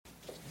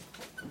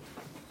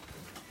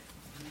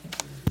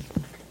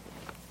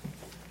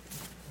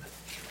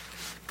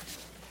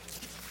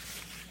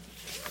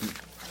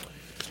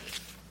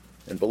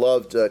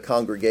Beloved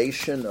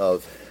congregation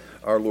of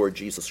our Lord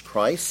Jesus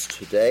Christ,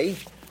 today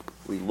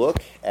we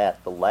look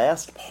at the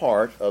last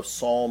part of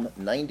Psalm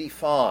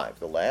 95,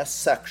 the last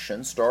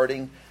section,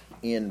 starting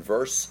in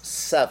verse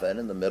 7,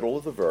 in the middle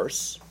of the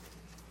verse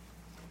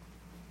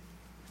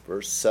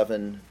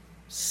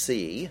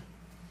 7c,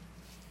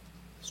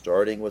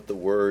 starting with the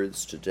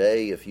words,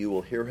 "Today, if you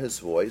will hear his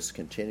voice,"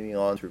 continuing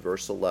on through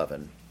verse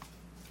 11,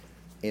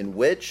 in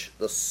which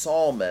the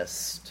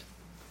psalmist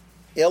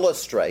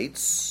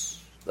illustrates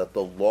that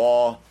the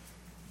law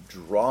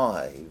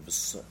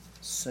drives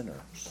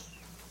sinners.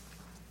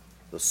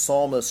 The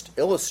psalmist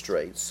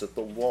illustrates that the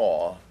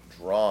law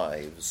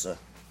drives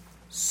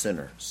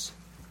sinners.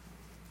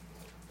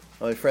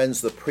 My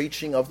friends, the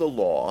preaching of the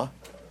law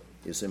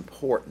is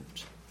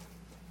important.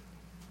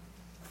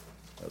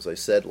 As I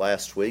said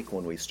last week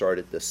when we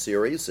started this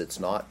series, it's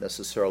not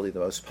necessarily the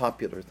most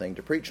popular thing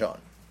to preach on,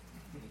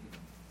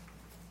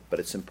 but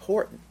it's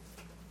important.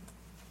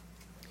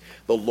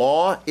 The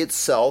law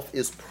itself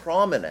is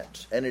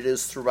prominent, and it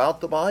is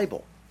throughout the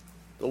Bible.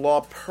 The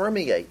law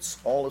permeates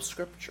all of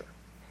Scripture.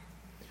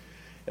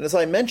 And as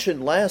I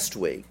mentioned last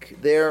week,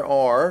 there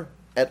are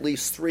at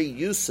least three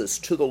uses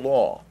to the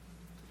law.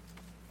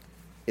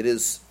 It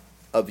is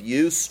of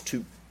use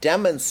to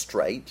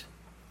demonstrate,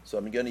 so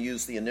I'm going to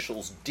use the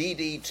initials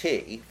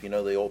DDT, if you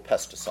know the old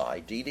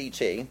pesticide,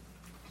 DDT.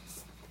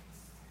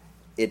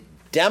 It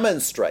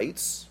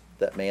demonstrates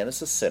that man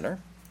is a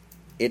sinner.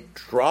 It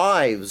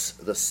drives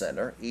the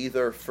sinner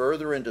either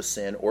further into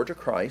sin or to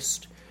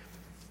Christ,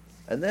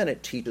 and then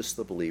it teaches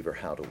the believer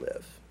how to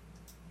live.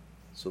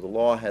 So the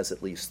law has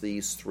at least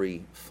these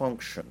three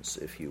functions,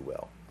 if you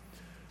will.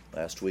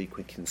 Last week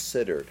we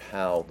considered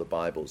how the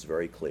Bible is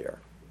very clear,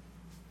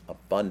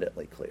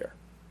 abundantly clear,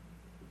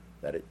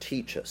 that it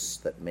teaches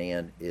that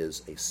man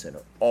is a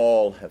sinner.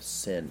 All have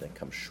sinned and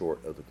come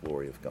short of the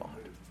glory of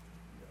God.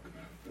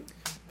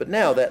 But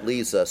now that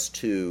leads us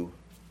to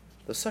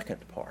the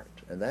second part,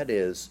 and that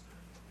is,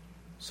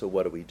 so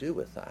what do we do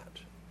with that?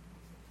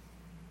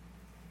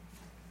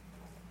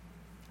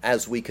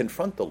 As we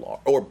confront the law,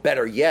 or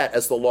better yet,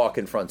 as the law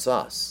confronts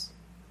us.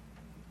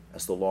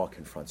 As the law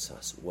confronts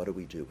us, what do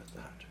we do with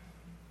that?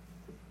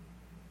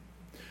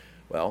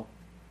 Well,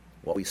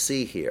 what we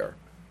see here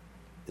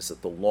is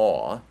that the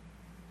law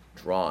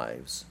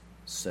drives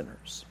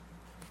sinners.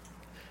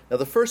 Now,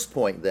 the first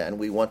point, then,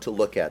 we want to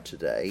look at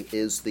today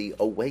is the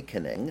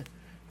awakening.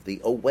 The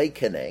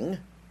awakening.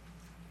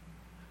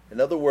 In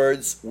other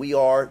words, we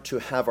are to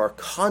have our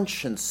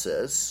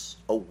consciences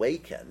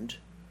awakened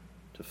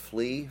to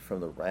flee from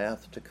the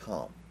wrath to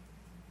come.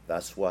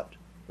 That's what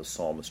the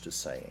psalmist is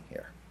saying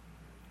here.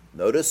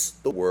 Notice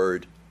the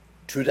word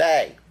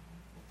today.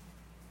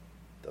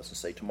 It doesn't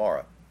say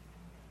tomorrow.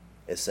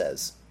 It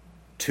says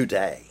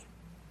today.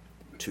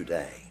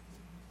 Today.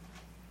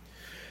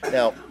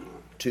 Now,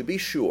 to be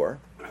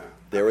sure,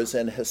 there is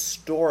an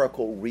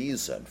historical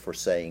reason for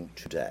saying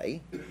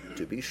today,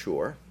 to be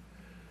sure.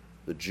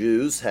 The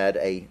Jews had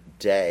a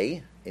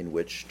day in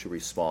which to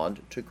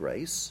respond to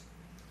grace,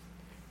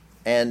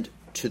 and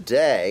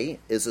today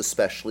is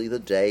especially the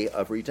day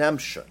of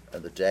redemption,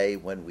 and the day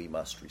when we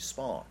must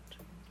respond.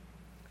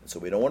 And so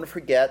we don't want to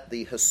forget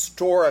the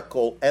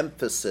historical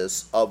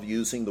emphasis of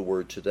using the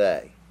word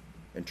today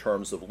in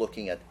terms of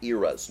looking at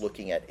eras,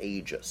 looking at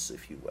ages,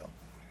 if you will.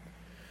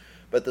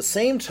 But at the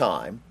same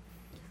time,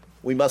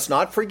 we must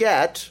not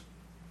forget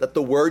that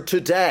the word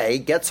today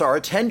gets our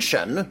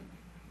attention,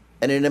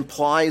 and it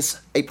implies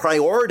a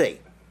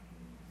priority,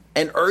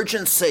 an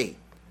urgency.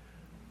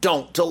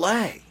 Don't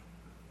delay.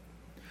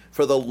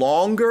 For the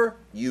longer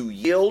you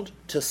yield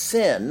to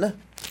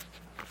sin,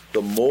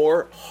 the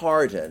more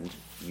hardened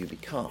you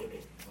become.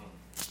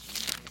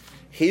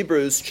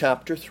 Hebrews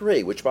chapter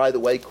 3, which, by the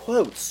way,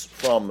 quotes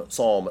from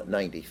Psalm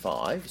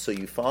 95. So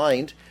you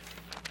find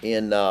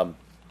in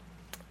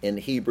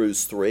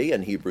Hebrews 3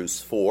 and Hebrews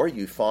 4,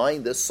 you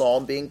find this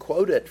psalm being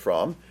quoted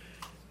from.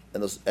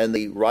 And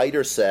the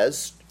writer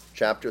says,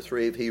 chapter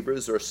 3 of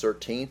Hebrews, verse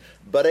 13,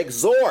 "But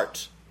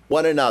exhort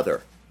one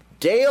another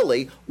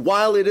daily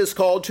while it is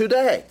called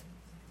today,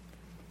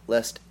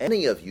 lest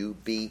any of you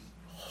be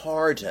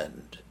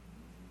hardened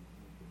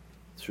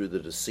through the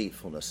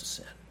deceitfulness of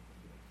sin."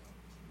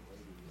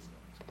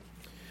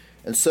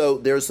 And so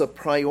there's a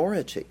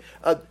priority.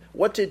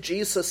 What did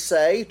Jesus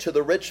say to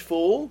the rich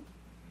fool?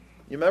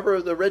 You remember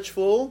the rich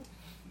fool?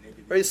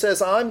 Where he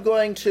says, I'm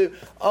going to,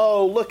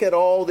 look at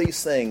all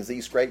these things,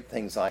 these great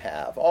things I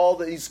have, all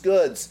these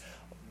goods.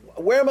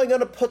 Where am I going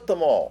to put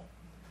them all?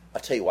 I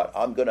tell you what,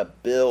 I'm going to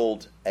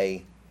build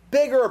a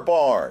bigger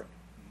barn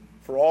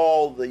for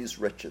all these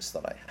riches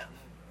that I have.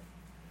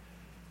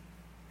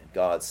 And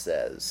God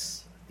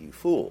says, you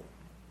fool,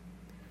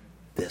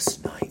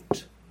 this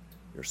night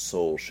your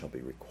soul shall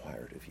be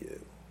required of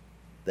you.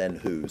 Then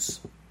whose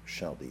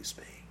shall these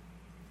be?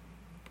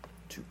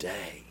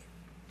 Today.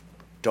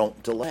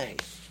 Don't delay.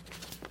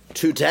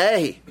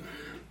 Today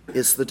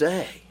is the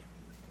day.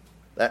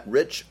 That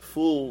rich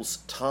fool's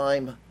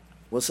time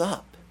was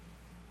up.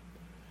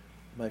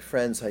 My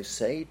friends, I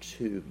say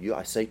to you,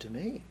 I say to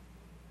me,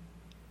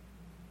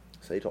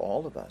 say to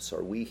all of us,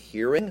 are we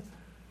hearing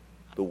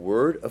the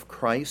word of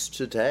Christ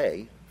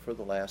today for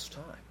the last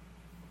time?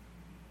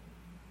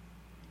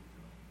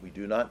 We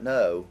do not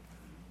know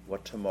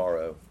what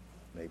tomorrow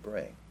may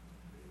bring.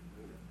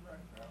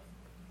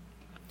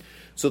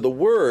 So the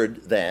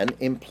word then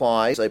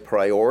implies a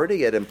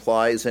priority. It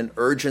implies an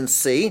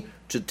urgency.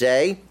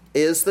 Today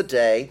is the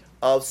day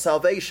of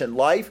salvation.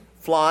 Life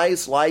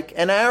flies like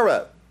an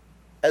arrow.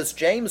 As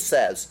James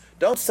says,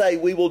 don't say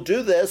we will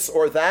do this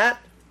or that.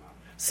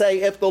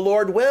 Say if the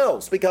Lord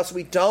wills, because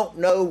we don't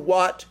know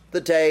what the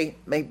day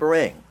may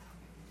bring.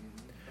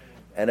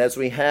 And as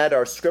we had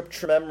our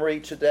scripture memory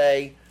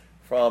today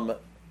from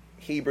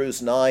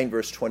Hebrews 9,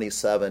 verse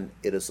 27,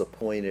 it is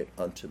appointed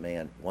unto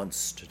man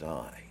once to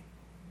die.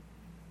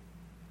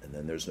 And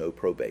then there's no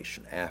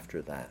probation.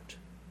 After that,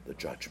 the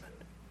judgment.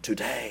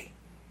 Today.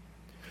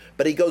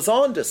 But he goes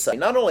on to say,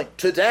 not only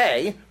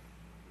today,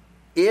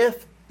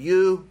 if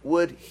you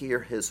would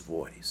hear his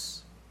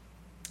voice.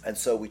 And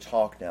so we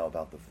talk now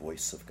about the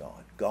voice of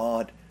God.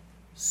 God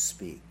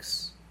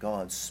speaks.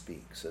 God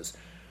speaks. As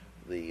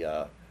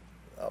the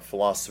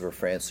philosopher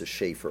Francis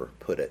Schaeffer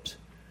put it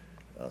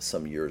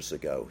some years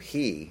ago,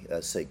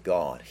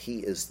 God, he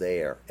is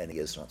there and he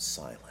is not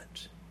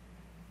silent.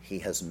 He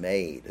has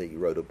made, he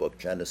wrote a book,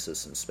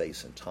 Genesis in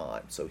Space and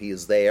Time. So he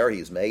is there,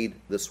 he's made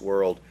this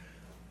world,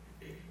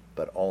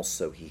 but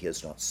also he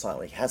is not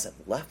silent. He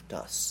hasn't left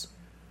us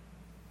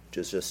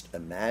to just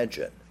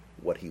imagine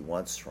what he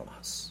wants from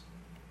us.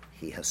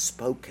 He has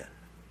spoken.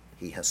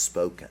 He has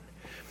spoken.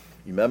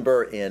 You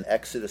remember in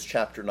Exodus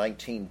chapter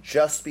 19,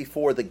 just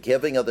before the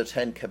giving of the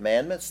Ten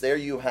Commandments, there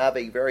you have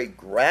a very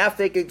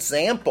graphic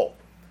example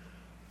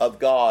of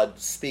God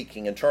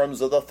speaking in terms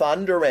of the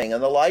thundering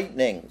and the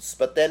lightnings.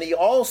 But then he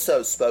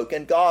also spoke,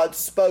 and God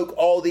spoke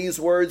all these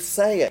words,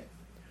 saying,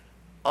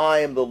 I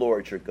am the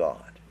Lord your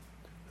God,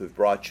 who have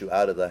brought you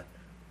out of the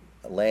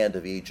land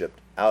of Egypt,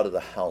 out of the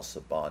house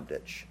of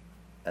bondage.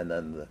 And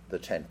then the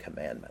Ten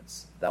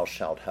Commandments. Thou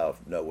shalt have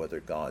no other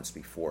gods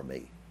before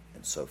me,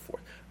 and so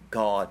forth.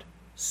 God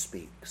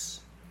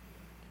speaks.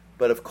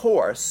 But of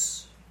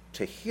course,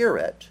 to hear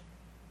it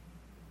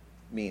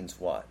means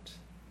what?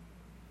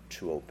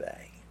 To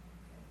obey.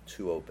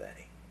 To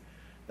obey.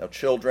 Now,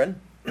 children,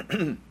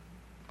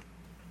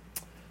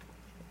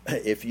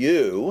 if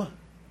you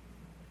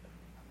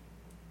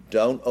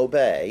don't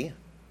obey,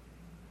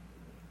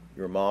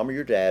 your mom or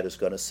your dad is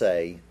going to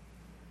say,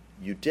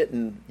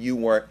 you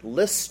weren't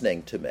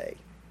listening to me.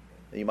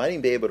 And you might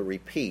even be able to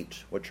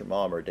repeat what your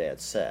mom or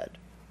dad said.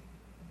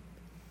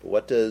 But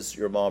what does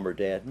your mom or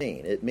dad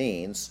mean? It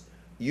means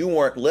you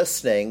weren't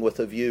listening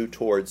with a view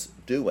towards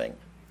doing,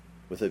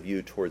 with a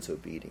view towards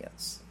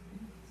obedience.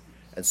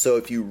 And so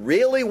if you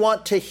really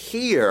want to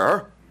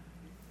hear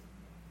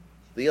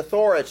the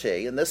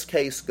authority, in this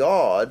case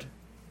God,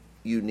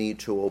 you need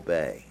to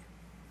obey.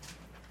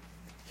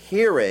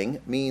 Hearing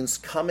means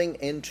coming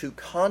into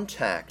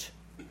contact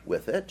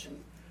with it.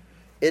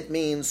 It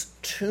means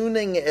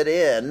tuning it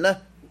in.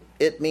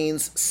 It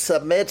means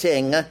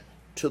submitting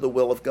to the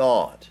will of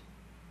God.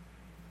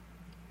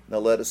 Now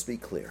let us be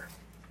clear.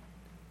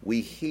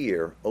 We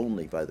hear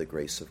only by the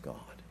grace of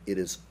God. It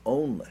is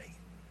only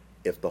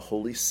if the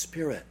Holy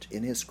Spirit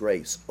in his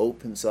grace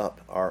opens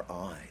up our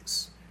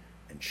eyes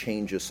and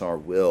changes our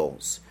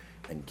wills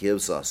and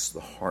gives us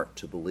the heart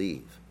to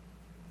believe.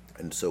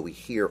 And so we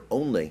hear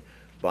only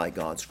by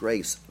God's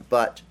grace,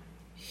 but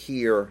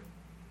hear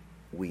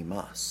we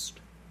must.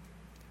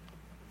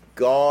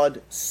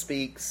 God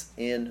speaks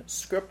in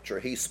Scripture.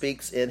 He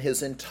speaks in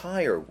his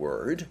entire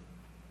word.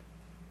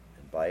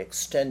 And by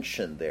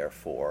extension,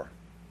 therefore,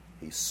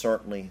 he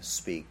certainly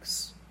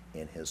speaks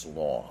in his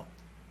law.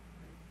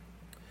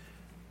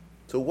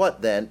 So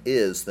what then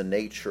is the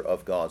nature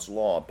of God's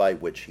law by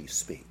which he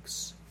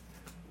speaks?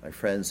 My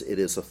friends, it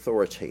is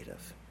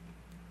authoritative.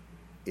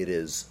 It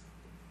is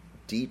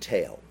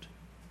detailed.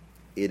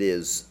 It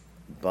is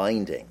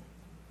binding.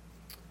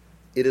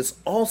 It is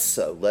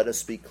also, let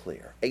us be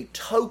clear, a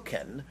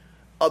token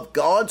of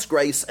God's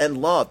grace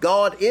and love.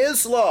 God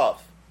is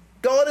love.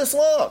 God is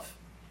love.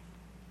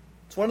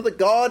 It's one of the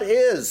God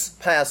is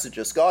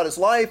passages. God is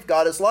life.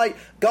 God is light.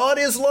 God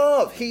is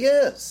love. He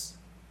is.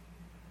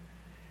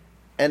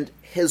 And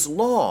his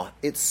law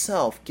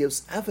itself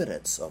gives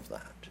evidence of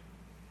that.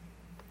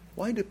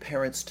 Why do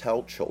parents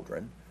tell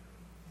children,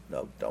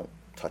 no, don't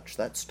touch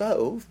that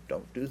stove,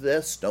 don't do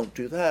this, don't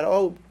do that.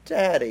 Oh,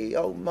 Daddy,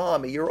 oh,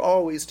 Mommy, you're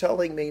always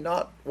telling me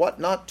what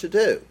not to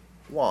do.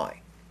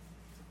 Why?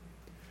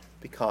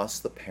 Because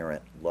the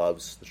parent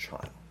loves the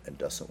child and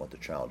doesn't want the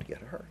child to get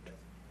hurt.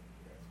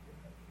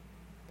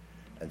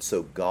 And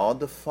so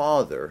God the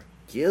Father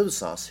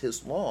gives us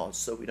his laws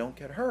so we don't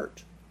get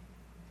hurt.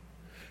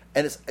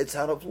 And it's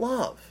out of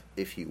love,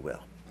 if you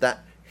will,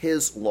 that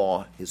his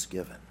law is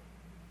given.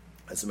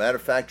 As a matter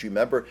of fact, you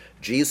remember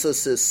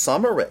Jesus'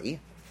 summary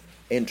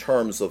in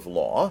terms of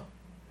law.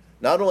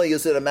 Not only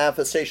is it a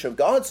manifestation of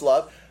God's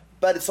love,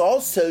 but it's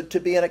also to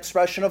be an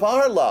expression of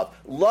our love.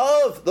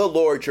 Love the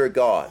Lord your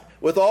God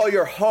with all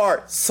your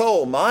heart,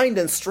 soul, mind,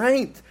 and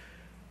strength,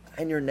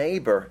 and your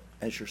neighbor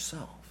as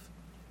yourself.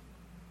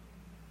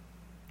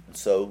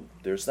 So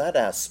there's that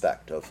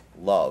aspect of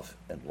love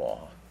and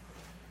law.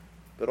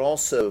 But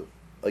also,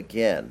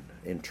 again,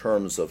 in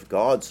terms of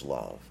God's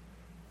love,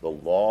 the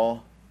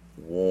law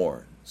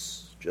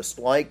warns, just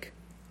like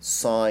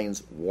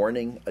signs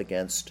warning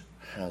against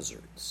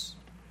hazards.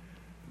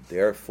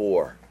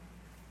 Therefore,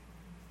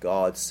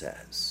 God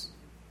says,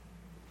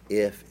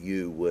 if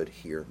you would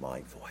hear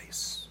my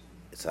voice,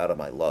 it's out of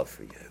my love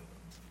for you.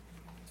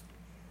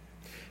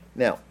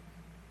 Now,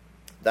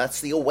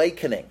 that's the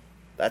awakening.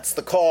 That's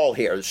the call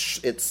here.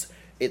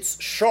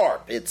 It's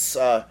sharp.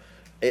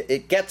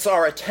 It gets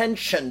our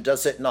attention,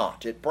 does it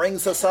not? It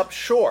brings us up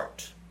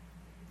short.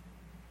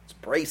 It's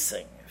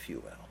bracing, if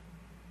you will.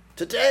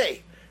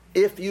 Today,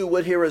 if you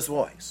would hear his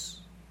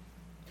voice.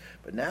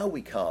 But now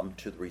we come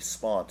to the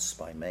response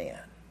by man.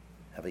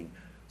 Having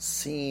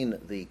seen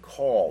the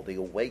call, the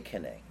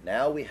awakening,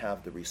 now we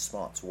have the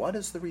response. What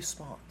is the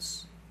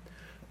response?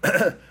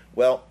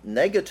 Well,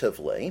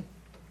 negatively,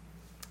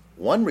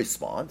 one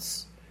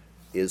response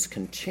is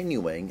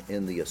continuing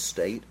in the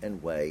estate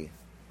and way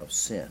of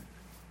sin.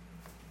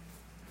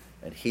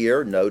 And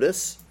here,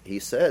 notice, he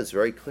says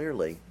very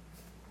clearly,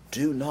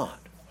 do not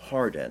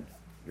harden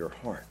your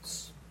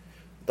hearts.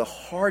 The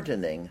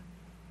hardening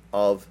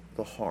of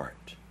the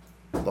heart.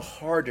 The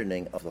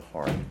hardening of the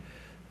heart.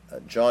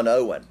 John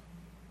Owen,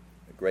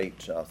 a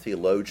great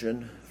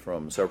theologian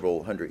from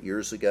several hundred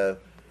years ago,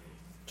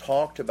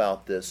 talked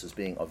about this as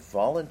being a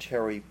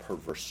voluntary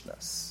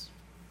perverseness.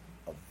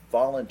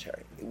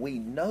 Voluntary. We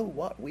know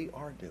what we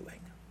are doing,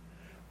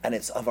 and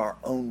it's of our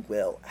own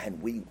will,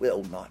 and we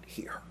will not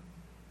hear.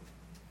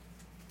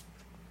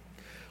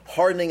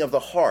 Hardening of the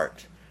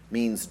heart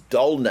means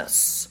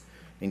dullness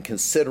in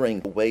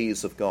considering the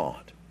ways of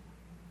God.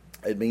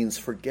 It means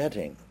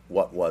forgetting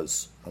what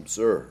was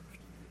observed.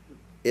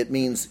 It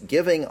means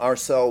giving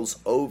ourselves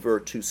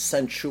over to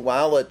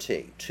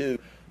sensuality, to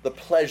the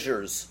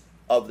pleasures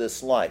of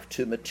this life,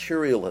 to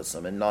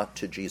materialism, and not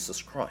to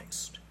Jesus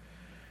Christ.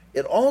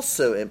 It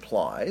also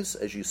implies,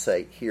 as you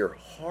say here,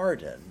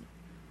 harden,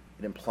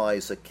 it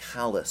implies a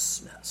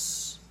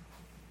callousness,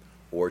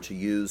 or to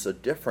use a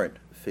different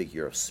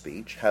figure of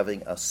speech,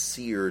 having a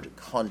seared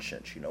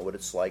conscience. You know what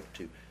it's like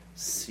to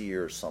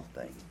sear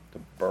something, to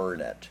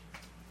burn it.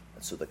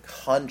 And so the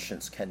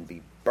conscience can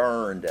be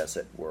burned, as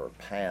it were,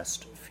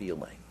 past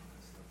feeling.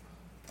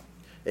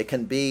 It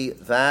can be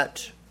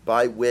that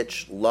by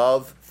which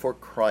love for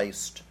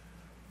Christ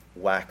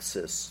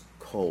waxes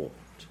cold.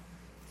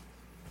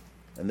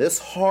 And this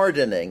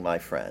hardening, my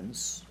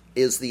friends,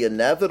 is the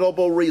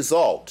inevitable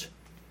result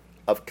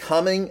of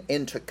coming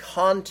into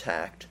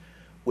contact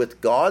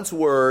with God's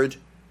word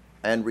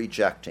and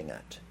rejecting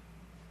it.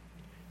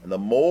 And the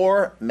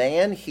more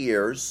man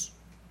hears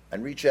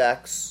and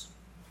rejects,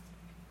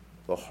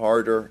 the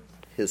harder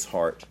his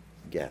heart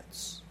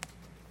gets.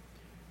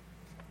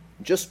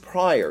 Just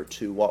prior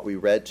to what we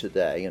read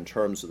today in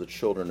terms of the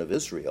children of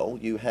Israel,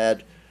 you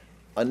had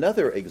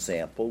another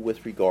example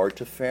with regard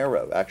to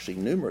Pharaoh, actually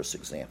numerous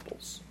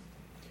examples.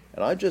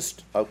 And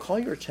I'll call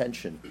your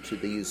attention to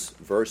these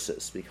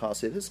verses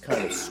because it is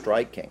kind of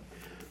striking.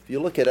 If you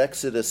look at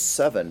Exodus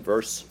 7,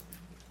 verse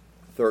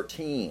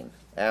 13,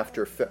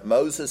 after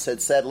Moses had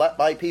said, "Let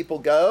my people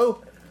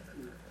go,"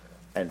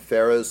 and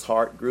Pharaoh's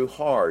heart grew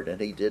hard,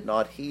 and he did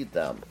not heed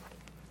them,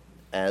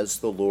 as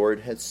the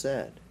Lord had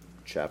said.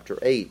 Chapter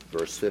 8,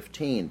 verse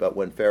 15, but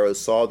when Pharaoh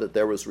saw that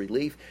there was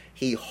relief,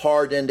 he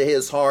hardened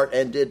his heart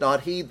and did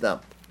not heed them,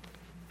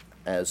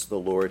 as the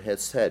Lord had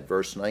said.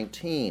 Verse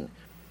 19,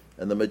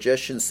 and the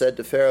magician said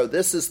to Pharaoh,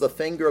 "This is the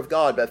finger of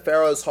God," but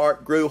Pharaoh's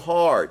heart grew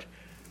hard,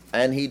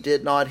 and he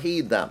did not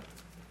heed them,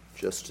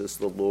 just as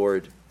the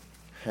Lord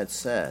had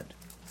said.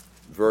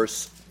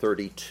 Verse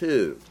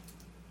 32,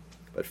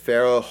 but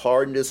Pharaoh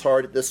hardened his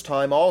heart at this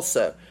time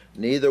also,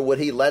 neither would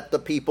he let the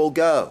people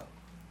go.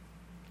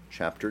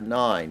 Chapter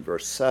 9,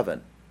 verse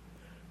 7.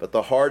 But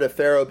the heart of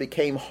Pharaoh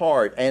became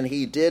hard, and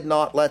he did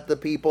not let the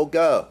people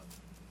go.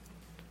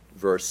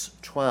 Verse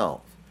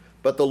 12.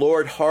 But the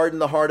Lord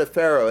hardened the heart of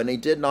Pharaoh, and he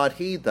did not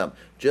heed them,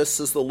 just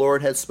as the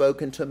Lord had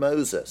spoken to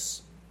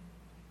Moses.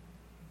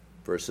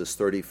 Verses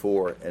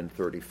 34 and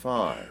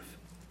 35.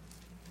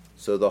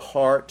 So the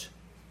heart,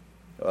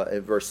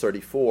 in verse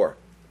 34,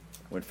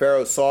 when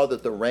Pharaoh saw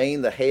that the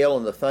rain, the hail,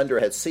 and the thunder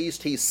had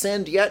ceased, he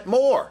sinned yet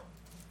more.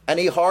 And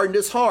he hardened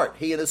his heart,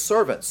 he and his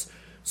servants.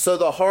 So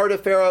the heart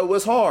of Pharaoh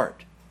was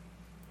hard.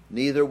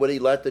 Neither would he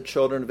let the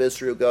children of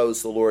Israel go,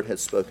 as the Lord had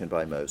spoken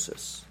by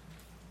Moses.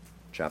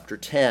 Chapter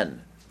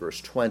 10,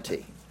 verse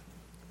 20.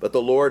 But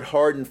the Lord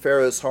hardened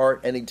Pharaoh's heart,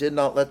 and he did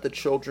not let the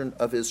children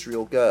of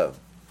Israel go.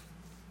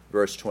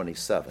 Verse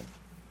 27.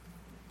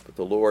 But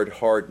the Lord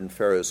hardened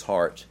Pharaoh's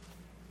heart,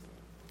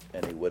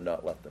 and he would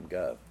not let them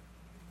go.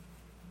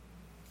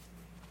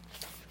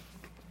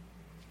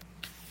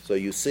 So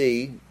you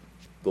see,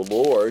 the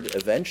Lord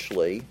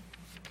eventually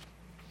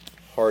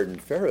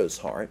hardened Pharaoh's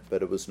heart,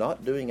 but it was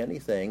not doing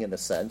anything, in a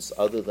sense,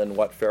 other than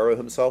what Pharaoh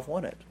himself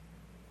wanted.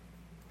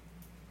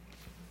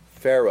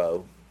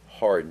 Pharaoh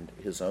hardened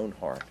his own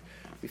heart.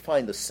 We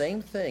find the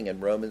same thing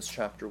in Romans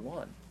chapter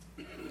 1.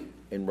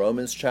 in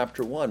Romans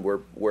chapter 1,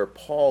 where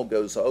Paul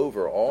goes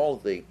over all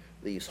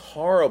these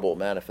horrible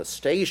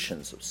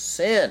manifestations of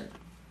sin,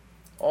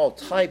 all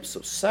types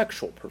of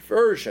sexual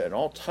perversion,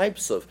 all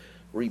types of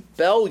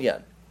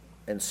rebellion,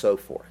 and so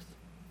forth.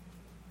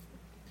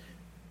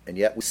 And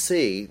yet we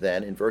see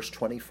then in verse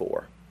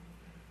 24,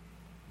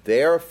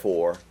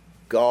 therefore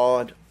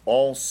God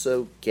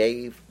also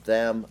gave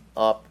them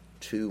up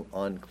to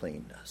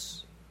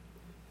uncleanness.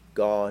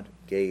 God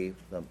gave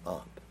them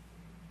up.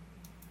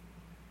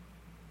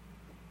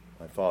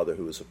 My father,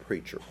 who was a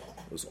preacher,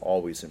 was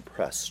always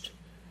impressed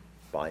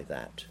by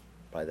that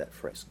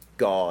phrase.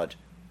 God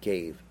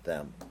gave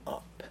them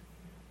up.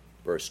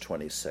 Verse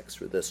 26,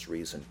 for this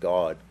reason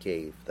God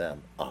gave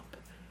them up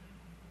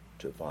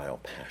to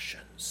vile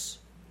passions.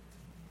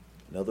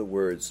 In other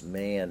words,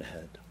 man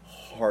had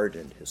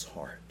hardened his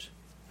heart,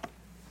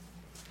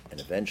 and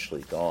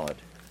eventually God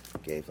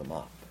gave them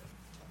up.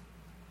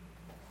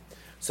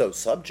 So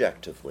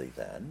subjectively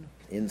then,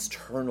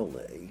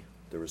 internally,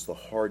 there was the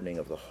hardening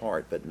of the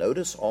heart, but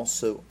notice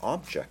also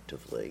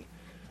objectively,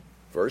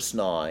 verse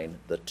 9,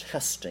 the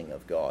testing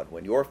of God.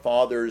 When your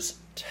fathers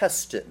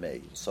tested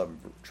me, some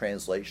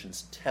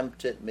translations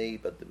tempted me,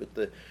 but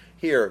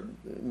here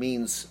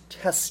means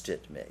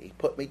tested me,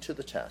 put me to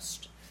the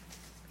test.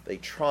 They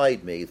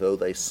tried me, though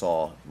they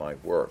saw my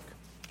work.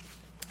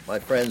 My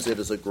friends, it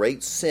is a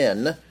great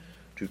sin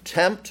to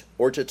tempt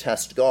or to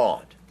test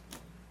God.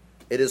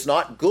 It is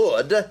not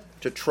good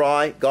to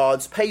try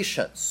God's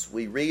patience.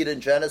 We read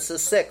in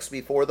Genesis 6,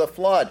 before the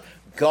flood,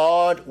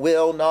 God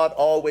will not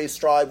always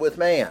strive with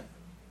man.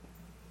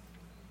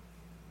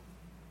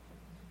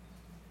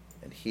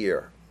 And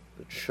here,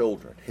 the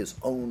children, his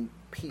own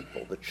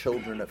people, the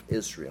children of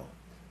Israel,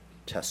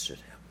 tested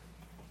him.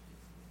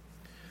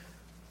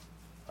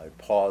 I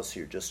pause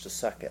here just a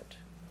second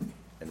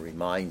and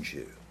remind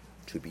you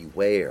to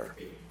beware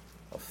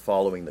of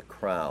following the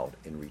crowd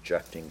in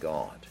rejecting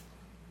God.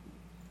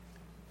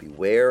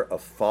 Beware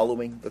of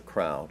following the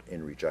crowd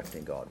in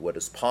rejecting God. What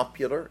is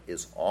popular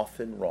is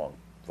often wrong.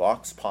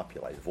 Vox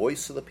populi,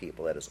 voice of the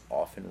people, that is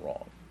often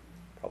wrong.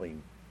 Probably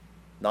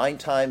 9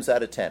 times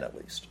out of 10 at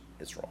least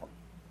is wrong.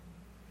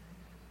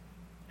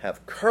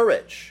 Have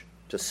courage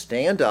to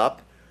stand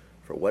up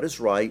for what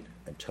is right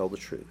and tell the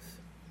truth.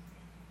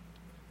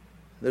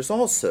 There's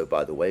also,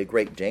 by the way, a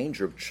great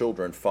danger of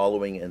children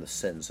following in the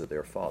sins of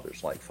their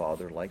fathers, like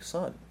father, like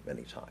son,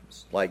 many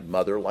times, like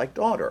mother, like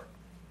daughter,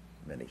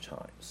 many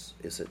times.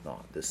 Is it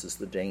not? This is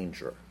the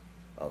danger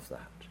of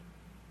that.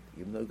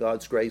 Even though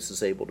God's grace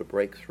is able to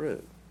break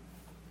through.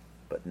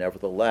 But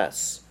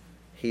nevertheless,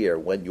 here,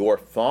 when your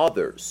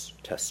fathers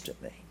tested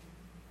me,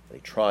 they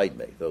tried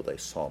me, though they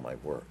saw my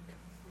work.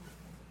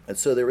 And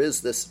so there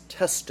is this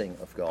testing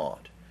of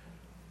God,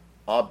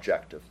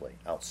 objectively,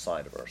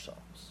 outside of ourselves.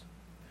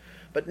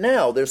 But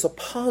now there's a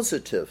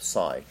positive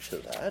side to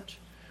that,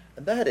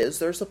 and that is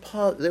there is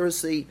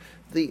the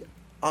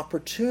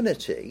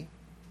opportunity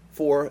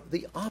for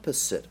the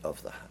opposite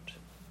of that.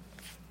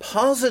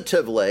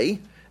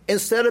 Positively,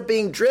 instead of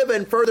being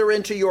driven further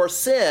into your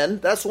sin,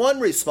 that's one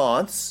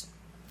response.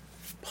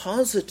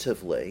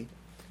 Positively,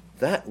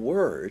 that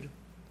word,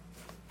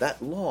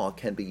 that law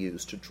can be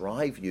used to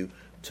drive you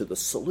to the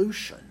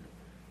solution,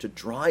 to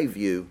drive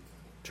you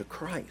to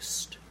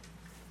Christ.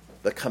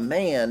 The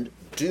command,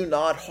 do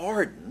not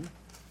harden,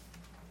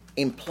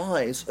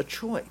 implies a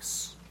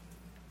choice.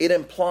 It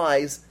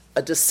implies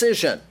a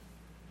decision.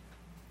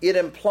 It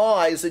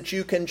implies that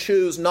you can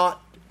choose,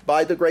 not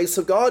by the grace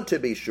of God to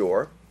be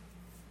sure,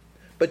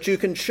 but you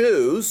can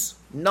choose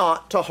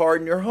not to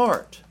harden your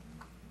heart,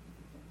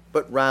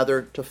 but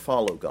rather to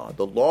follow God.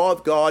 The law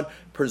of God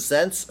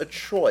presents a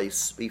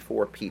choice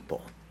before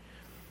people.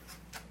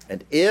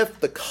 And if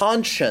the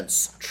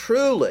conscience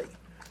truly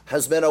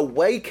has been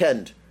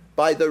awakened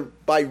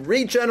by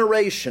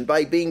regeneration,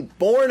 by being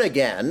born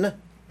again,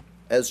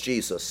 as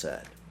Jesus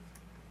said,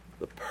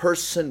 the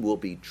person will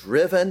be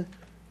driven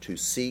to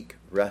seek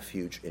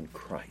refuge in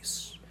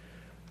Christ.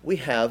 We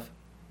have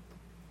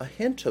a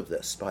hint of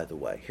this, by the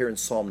way, here in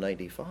Psalm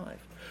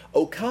 95.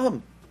 Oh,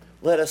 come,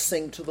 let us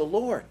sing to the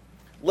Lord.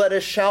 Let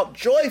us shout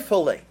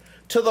joyfully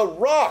to the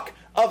rock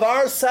of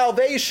our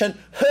salvation.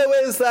 Who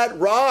is that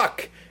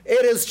rock?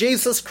 It is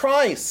Jesus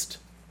Christ.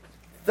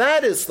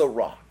 That is the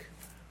rock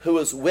who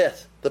is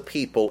with the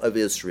people of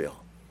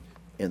Israel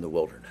in the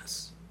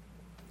wilderness.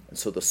 And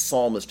so the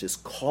psalmist is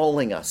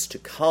calling us to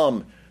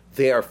come,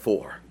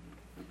 therefore,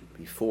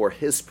 before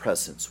his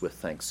presence with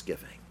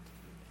thanksgiving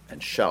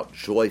and shout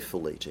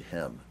joyfully to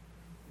him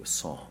with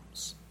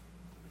psalms.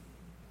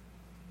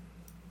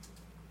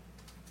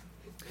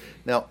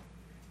 Now,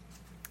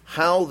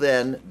 how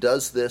then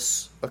does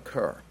this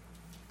occur?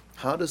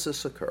 How does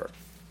this occur?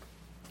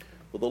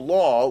 Well, the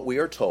law, we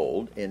are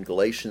told in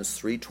Galatians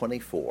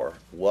 3:24,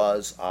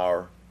 was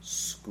our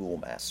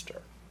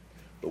schoolmaster.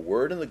 The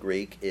word in the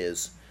Greek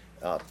is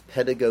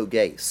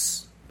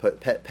pedagogos.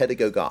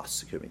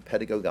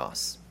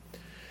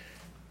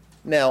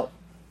 Now,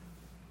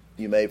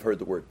 you may have heard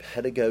the word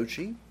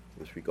pedagogy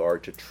with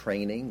regard to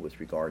training, with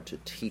regard to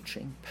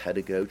teaching,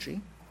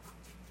 pedagogy.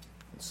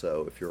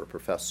 So if you're a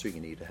professor, you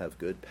need to have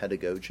good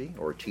pedagogy,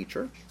 or a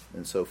teacher,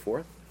 and so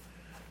forth.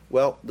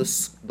 Well,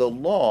 the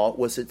law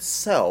was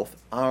itself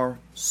our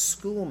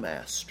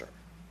schoolmaster.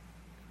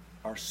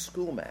 Our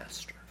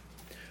schoolmaster.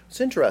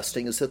 What's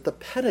interesting is that the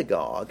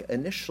pedagogue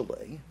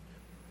initially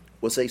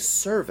was a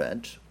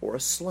servant or a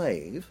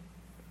slave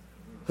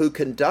who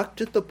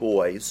conducted the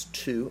boys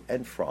to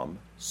and from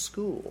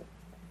school.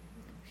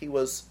 He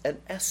was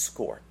an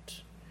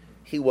escort.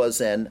 He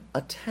was an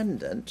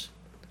attendant.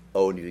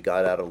 Oh, and you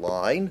got out of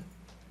line,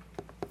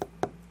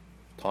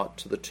 taught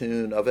to the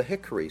tune of a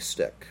hickory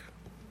stick.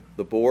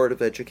 The Board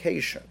of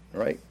Education,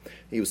 right?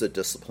 He was a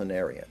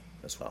disciplinarian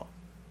as well.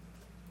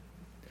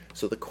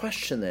 So the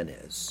question then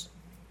is,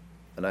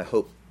 and I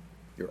hope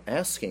you're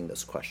asking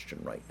this question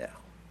right now,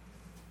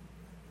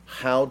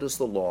 how does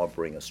the law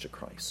bring us to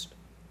Christ?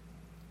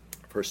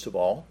 First of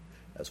all,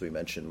 as we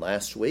mentioned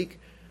last week,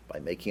 by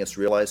making us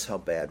realize how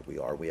bad we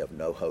are, we have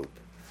no hope.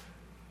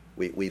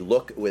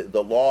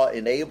 The law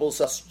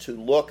enables us to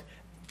look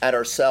at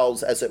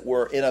ourselves, as it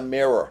were, in a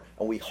mirror,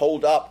 and we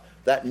hold up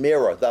that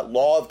mirror, that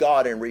law of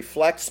God, and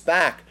reflects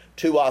back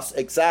to us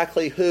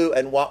exactly who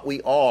and what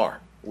we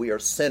are. We are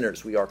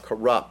sinners. We are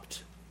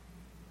corrupt.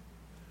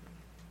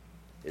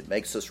 It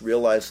makes us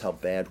realize how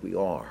bad we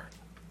are.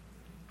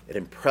 It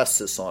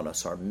impresses on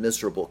us our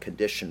miserable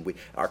condition.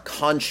 Our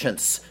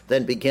conscience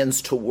then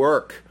begins to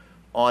work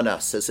on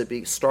us as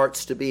it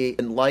starts to be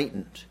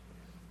enlightened.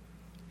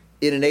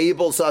 It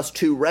enables us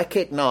to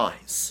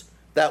recognize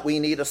that we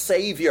need a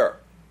Savior.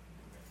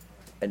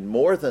 And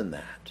more than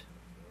that,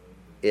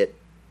 it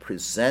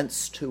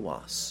presents to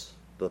us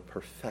the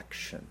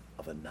perfection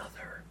of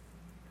another,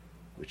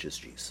 which is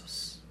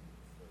Jesus.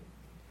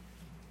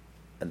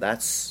 And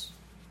that's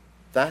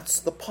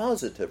the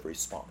positive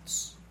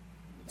response.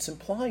 It's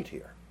implied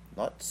here,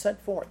 not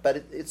sent forth,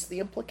 but it's the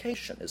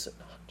implication, is it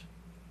not?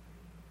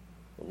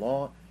 The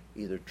law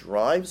either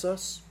drives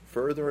us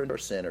further into our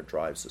sin or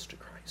drives us to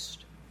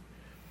Christ.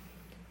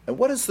 And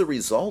what is the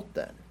result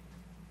then?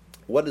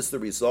 What is the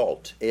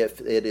result if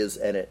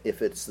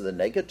it's the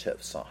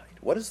negative side?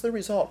 What is the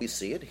result? We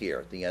see it here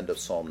at the end of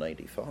Psalm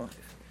 95.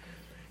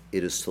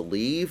 It is to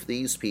leave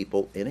these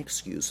people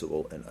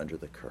inexcusable and under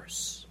the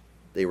curse.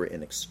 They were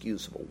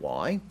inexcusable.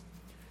 Why?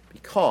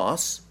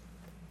 Because,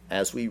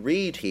 as we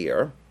read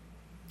here,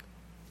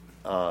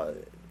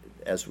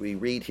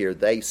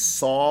 they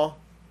saw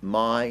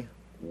my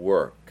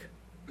work.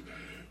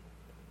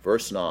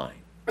 Verse 9.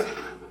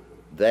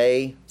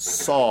 They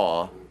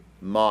saw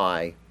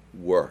my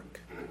work.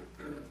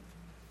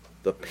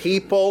 The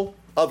people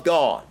of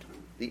God,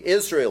 the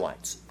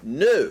Israelites,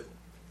 knew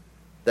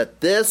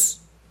that this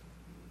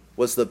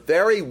was the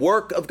very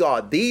work of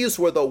God. These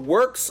were the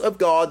works of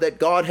God that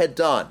God had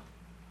done.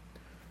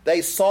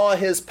 They saw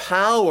his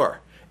power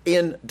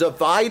in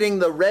dividing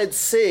the Red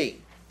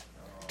Sea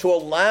to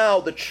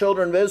allow the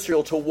children of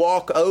Israel to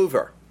walk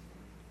over.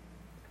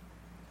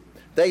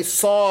 They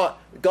saw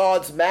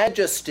God's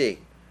majesty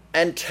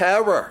and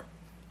terror,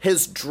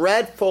 his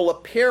dreadful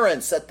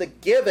appearance at the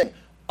giving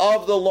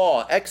of the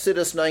law,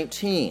 Exodus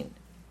 19.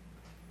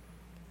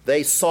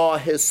 They saw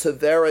his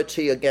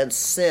severity against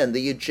sin,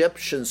 the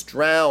Egyptians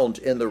drowned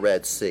in the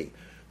Red Sea,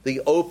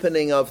 the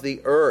opening of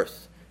the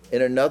earth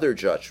in another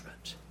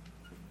judgment.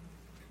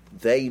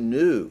 They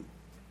knew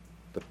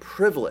the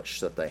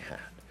privilege that they had,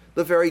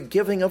 the very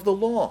giving of the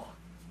law,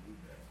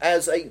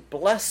 as a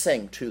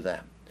blessing to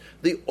them.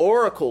 The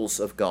oracles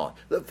of God,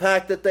 the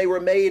fact that they were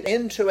made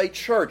into a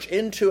church,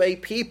 into a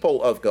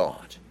people of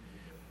God.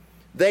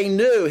 They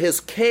knew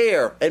his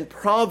care and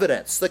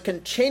providence, the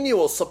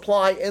continual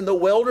supply in the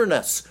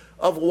wilderness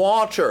of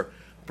water,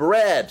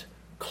 bread,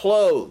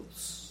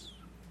 clothes.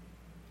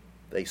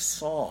 They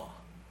saw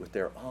with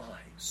their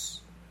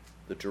eyes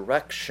the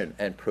direction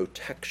and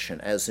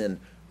protection, as in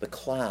the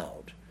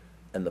cloud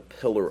and the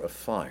pillar of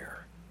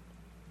fire.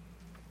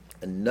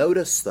 And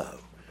notice, though,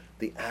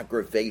 the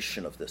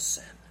aggravation of this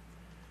sin.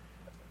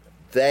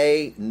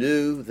 They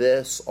knew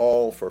this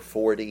all for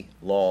 40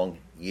 long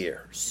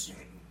years.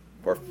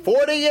 For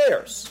 40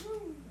 years,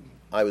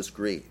 I was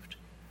grieved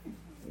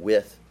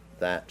with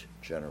that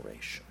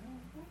generation.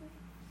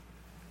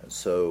 And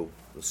so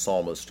the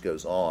psalmist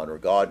goes on, or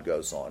God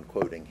goes on,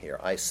 quoting here,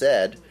 I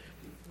said,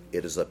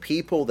 it is a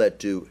people that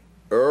do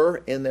err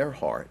in their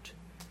heart,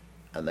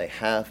 and they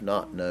have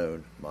not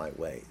known my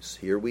ways.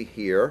 Here we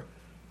hear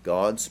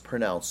God's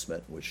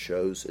pronouncement, which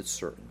shows its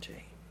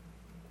certainty.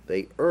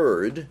 They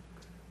erred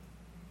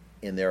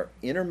in their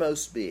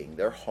innermost being,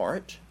 their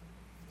heart.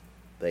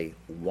 They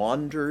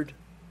wandered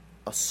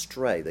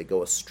astray. They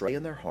go astray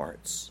in their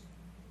hearts.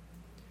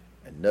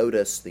 And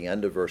notice the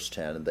end of verse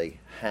 10, and they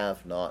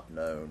have not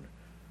known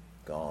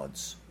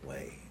God's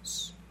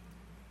ways.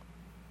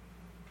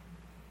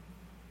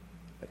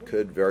 It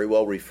could very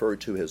well refer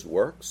to his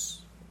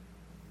works.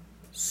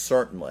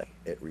 Certainly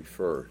it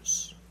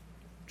refers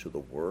to the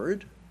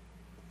Word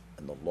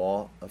and the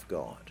law of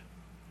God.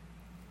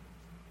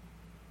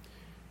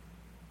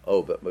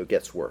 Oh, but it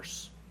gets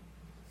worse.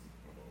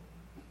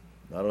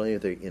 Not only are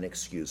they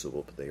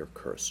inexcusable, but they are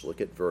cursed. Look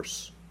at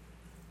verse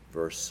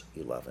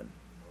 11.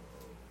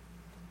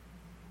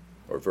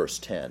 or verse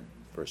 10,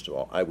 first of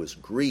all. I was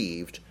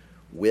grieved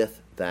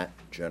with that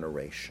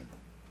generation.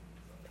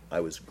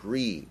 I was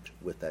grieved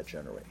with that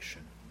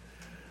generation.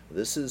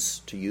 This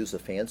is, to use a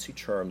fancy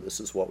term, this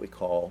is what we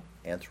call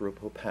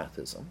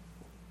anthropopathism.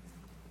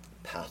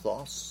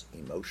 Pathos,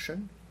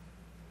 emotion,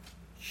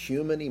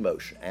 human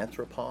emotion,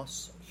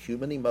 anthropos,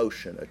 human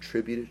emotion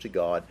attributed to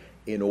God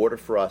in order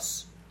for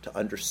us to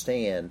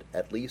understand,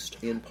 at least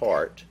in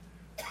part,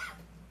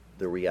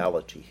 the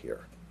reality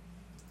here.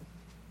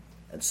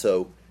 And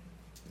so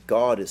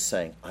God is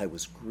saying, I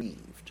was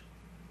grieved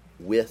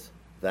with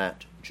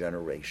that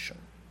generation.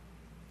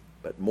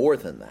 But more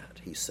than that,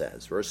 he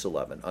says, verse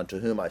 11, unto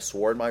whom I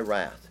swore in my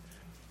wrath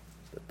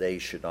that they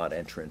should not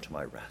enter into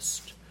my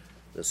rest.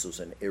 This was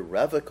an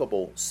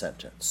irrevocable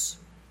sentence.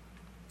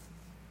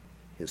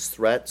 His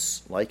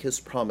threats, like his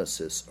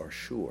promises, are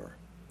sure.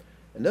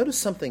 And notice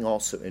something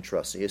also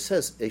interesting. It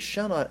says, they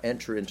shall not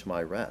enter into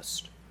my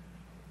rest.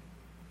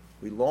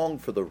 We long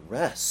for the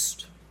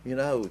rest. We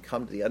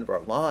come to the end of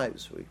our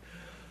lives. Well,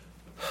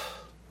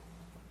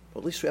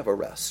 at least we have a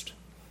rest.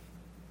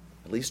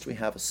 At least we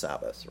have a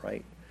Sabbath,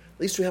 right? At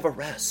least we have a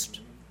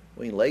rest.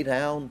 We can lay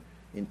down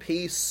in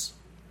peace.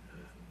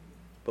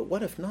 But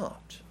what if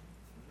not?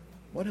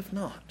 What if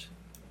not?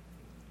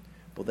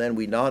 Well, then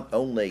we not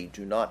only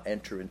do not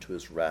enter into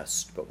his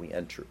rest, but we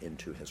enter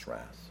into his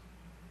wrath.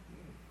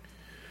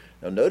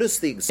 Now notice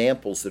the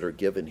examples that are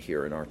given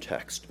here in our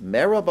text.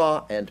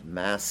 Meribah and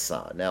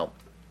Massah. Now,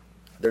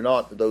 they're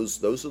not,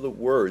 those are the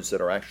words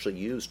that are actually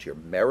used here.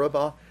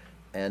 Meribah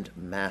and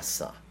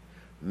Massah.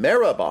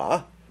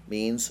 Meribah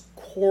means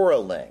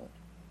quarreling.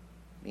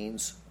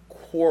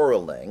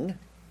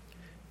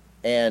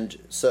 And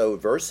so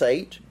verse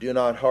 8, do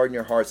not harden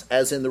your hearts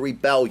as in the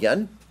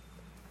rebellion.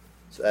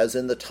 So as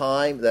in the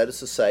time, that is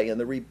to say, in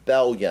the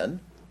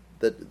rebellion,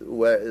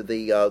 where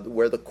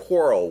the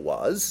quarrel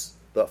was,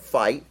 the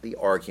fight, the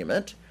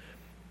argument.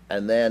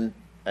 And then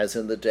as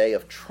in the day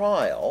of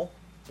trial,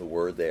 the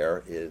word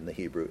there in the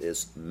Hebrew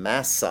is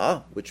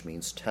Massah, which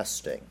means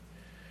testing.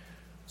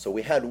 So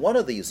we had one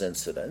of these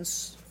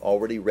incidents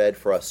already read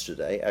for us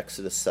today,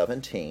 Exodus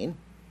 17.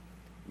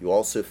 You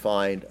also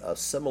find a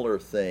similar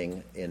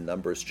thing in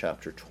Numbers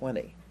chapter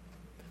 20.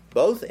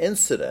 Both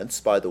incidents,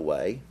 by the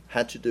way,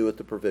 had to do with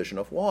the provision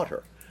of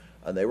water.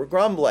 And they were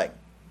grumbling.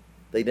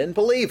 They didn't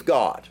believe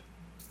God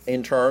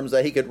in terms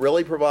that he could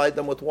really provide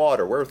them with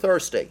water. We're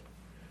thirsty.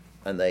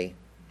 And they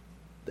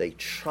they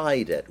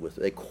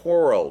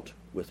quarreled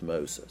with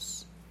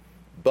Moses.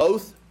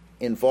 Both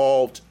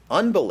involved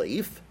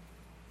unbelief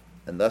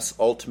and thus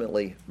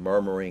ultimately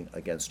murmuring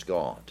against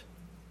God.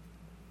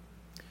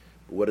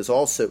 What is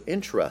also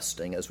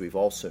interesting, as we've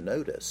also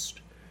noticed,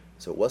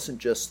 so it wasn't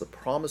just the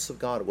promise of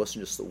God, it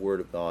wasn't just the word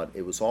of God,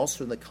 it was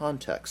also in the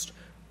context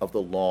of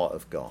the law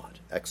of God.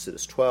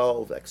 Exodus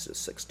 12, Exodus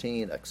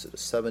 16,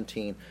 Exodus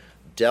 17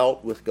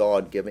 dealt with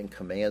God giving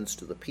commands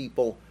to the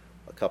people.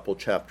 A couple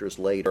chapters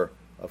later,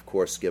 of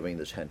course, giving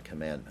the Ten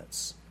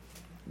Commandments.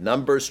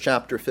 Numbers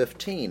chapter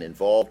 15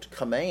 involved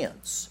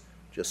commands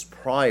just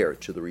prior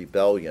to the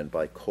rebellion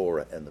by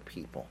Korah and the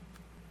people.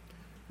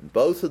 And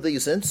both of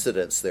these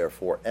incidents,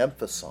 therefore,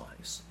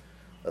 emphasize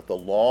that the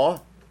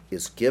law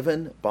is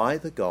given by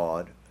the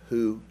God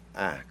who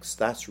acts.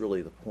 That's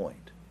really the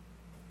point.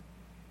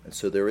 And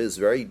so there is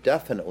very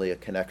definitely a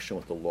connection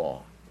with the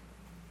law.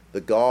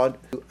 The God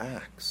who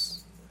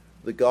acts.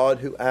 The God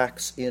who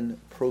acts in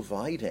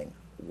providing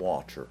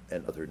water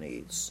and other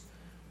needs.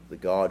 The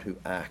God who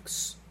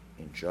acts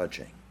in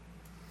judging.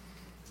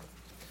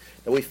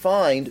 Now we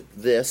find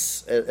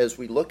this as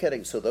we look at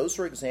it. So those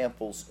are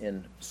examples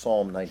in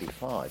Psalm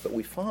 95. But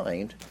we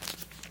find,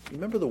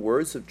 remember the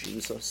words of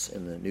Jesus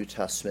in the New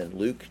Testament,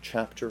 Luke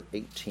chapter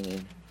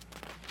 18.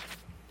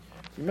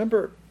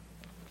 Remember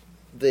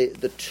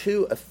the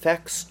two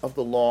effects of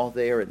the law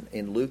there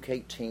in Luke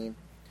 18.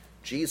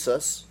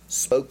 Jesus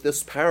spoke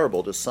this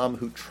parable to some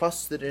who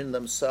trusted in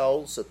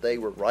themselves that they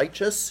were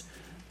righteous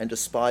and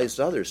despised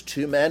others.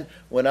 Two men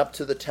went up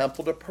to the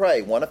temple to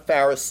pray. One a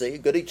Pharisee, a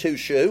goody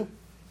two-shoe,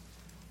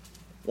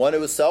 one who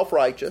was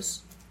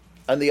self-righteous,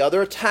 and the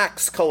other a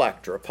tax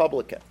collector, a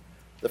publican.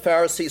 The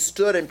Pharisee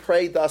stood and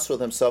prayed thus with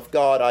himself,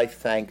 God, I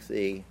thank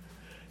thee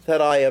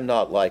that I am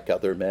not like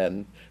other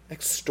men,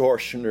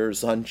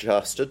 extortioners,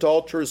 unjust,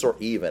 adulterers, or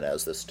even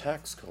as this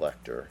tax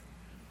collector.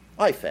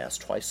 I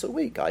fast twice a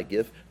week. I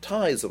give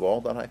tithes of all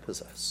that I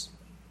possess.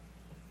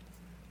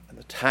 And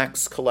the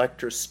tax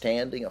collector,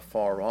 standing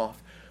afar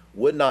off,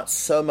 would not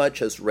so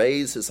much as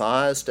raise his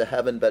eyes to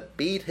heaven, but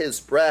beat his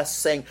breast,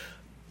 saying,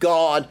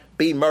 God,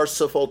 be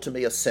merciful to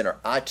me, a sinner.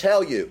 I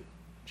tell you,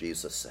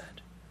 Jesus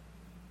said,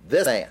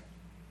 this man,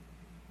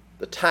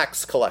 the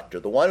tax collector,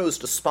 the one who was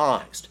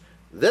despised,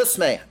 this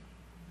man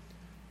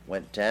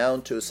went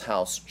down to his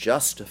house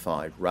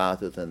justified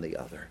rather than the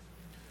other.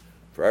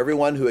 For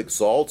everyone who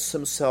exalts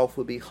himself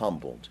will be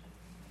humbled,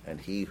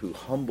 and he who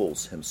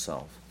humbles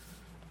himself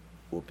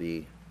will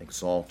be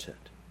exalted.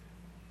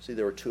 See,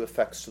 there were two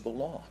effects to the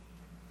law.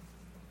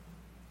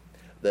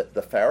 The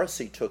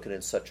Pharisee took it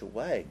in such a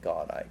way,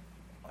 God, I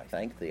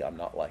thank thee, I'm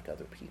not like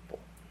other people.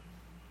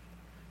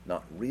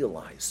 not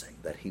realizing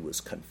that he was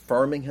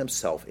confirming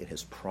himself in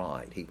his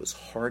pride. He was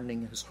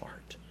hardening his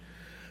heart,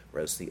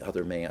 whereas the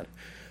other man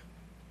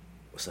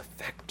was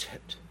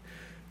affected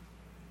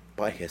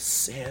by his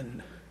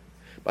sin,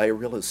 by a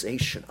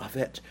realization of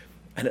it,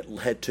 and it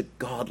led to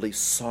godly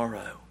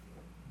sorrow,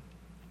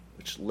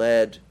 which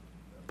led,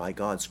 by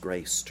God's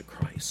grace, to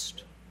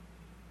Christ.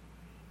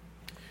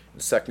 In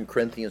 2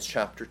 Corinthians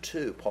chapter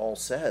 2, Paul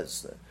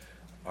says that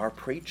our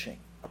preaching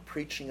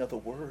of the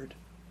word,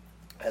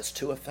 has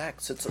two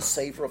effects. It's a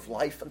savor of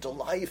life unto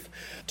life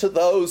to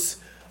those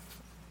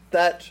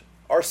that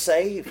are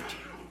saved,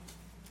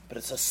 but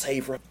it's a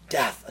savor of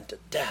death unto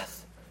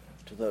death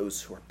to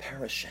those who are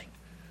perishing.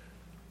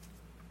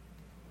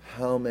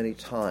 How many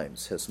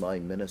times has my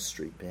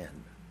ministry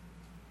been,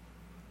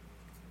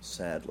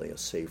 sadly, a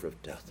savor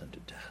of death unto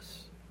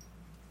death?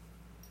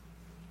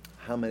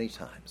 How many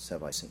times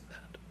have I seen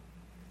that?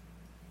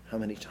 How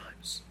many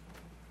times?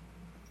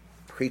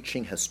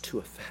 Preaching has two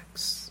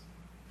effects.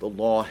 The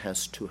law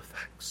has two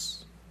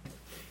effects.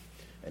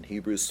 And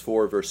Hebrews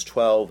 4, verse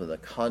 12, in the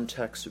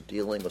context of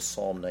dealing with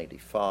Psalm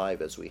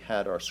 95, as we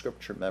had our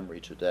scripture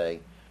memory today,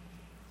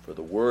 for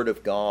the word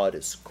of God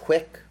is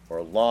quick or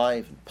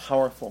alive and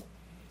powerful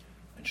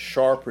and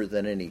sharper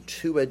than any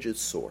two-edged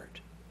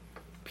sword,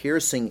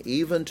 piercing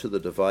even to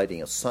the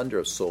dividing asunder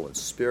of soul and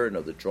spirit and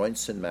of the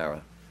joints and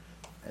marrow,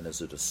 and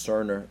is a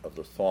discerner of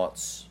the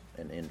thoughts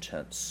and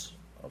intents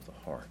of the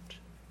heart.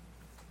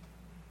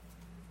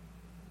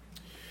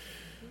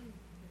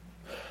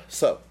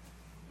 So,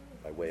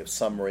 by way of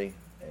summary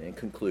and in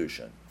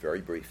conclusion,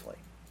 very briefly,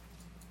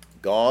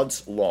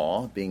 God's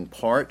law, being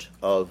part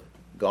of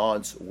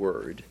God's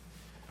word,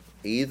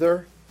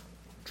 either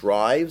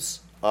drives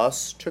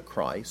us to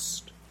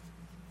Christ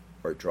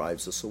or it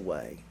drives us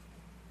away.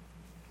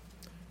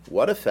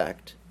 What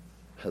effect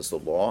has the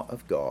law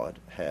of God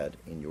had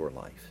in your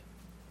life?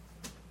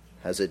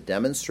 Has it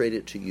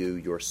demonstrated to you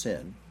your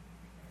sin?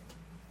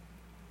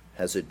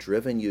 Has it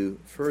driven you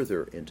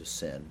further into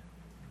sin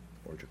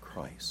or to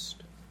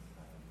Christ?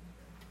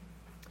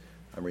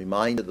 I'm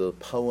reminded of the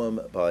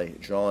poem by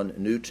John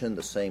Newton,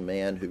 the same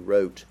man who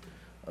wrote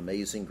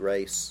Amazing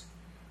Grace.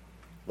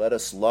 Let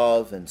us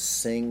love and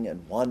sing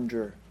and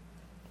wonder.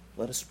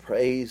 Let us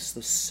praise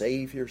the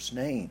Savior's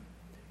name.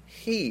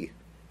 He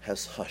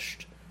has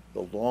hushed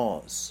the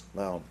law's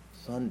loud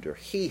thunder.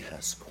 He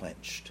has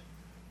quenched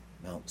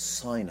Mount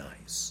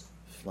Sinai's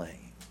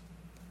flame.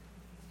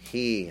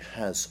 He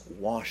has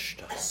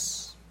washed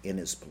us in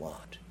his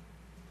blood.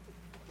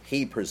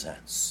 He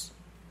presents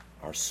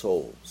our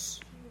souls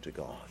to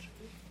God.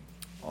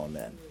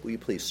 Amen. Will you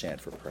please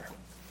stand for prayer?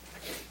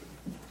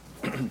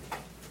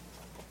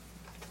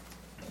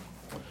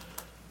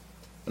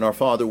 And our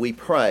Father, we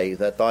pray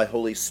that thy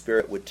Holy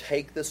Spirit would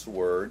take this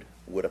word,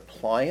 would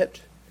apply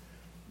it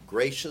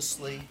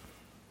graciously,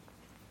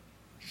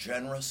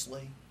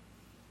 generously,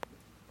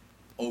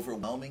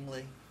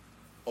 overwhelmingly,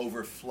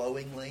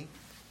 overflowingly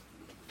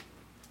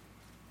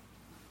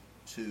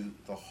to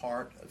the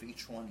heart of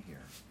each one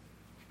here.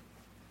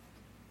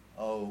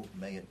 Oh,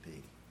 may it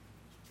be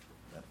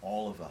that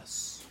all of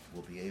us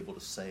will be able to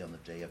say on the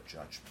day of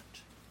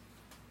judgment,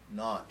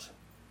 not,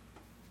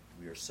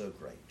 we are so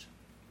great,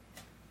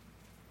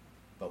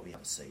 but we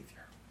have a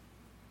Savior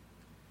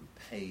who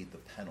paid the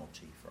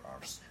penalty for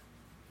our sin.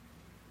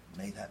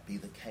 May that be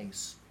the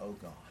case, O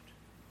God,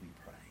 we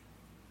pray.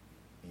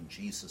 In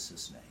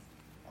Jesus' name.